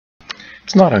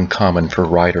It's not uncommon for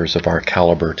riders of our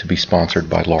caliber to be sponsored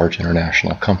by large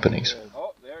international companies.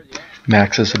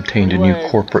 Max has obtained a new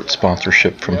corporate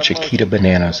sponsorship from Chiquita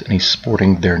Bananas, and he's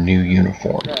sporting their new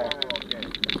uniform.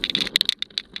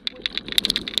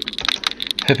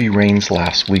 Heavy rains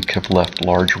last week have left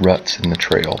large ruts in the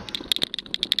trail.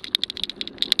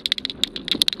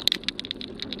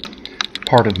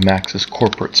 Part of Max's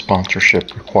corporate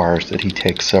sponsorship requires that he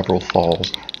take several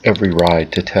falls every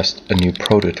ride to test a new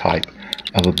prototype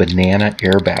of a banana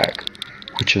airbag,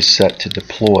 which is set to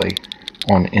deploy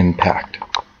on impact.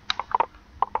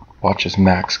 Watch as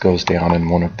Max goes down in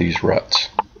one of these ruts.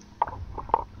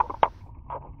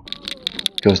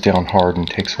 Goes down hard and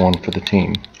takes one for the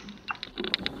team.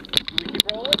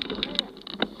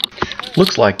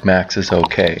 Looks like Max is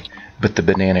okay, but the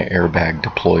banana airbag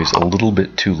deploys a little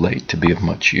bit too late to be of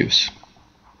much use.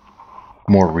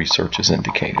 More research is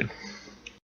indicated.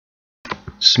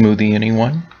 Smoothie,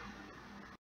 anyone?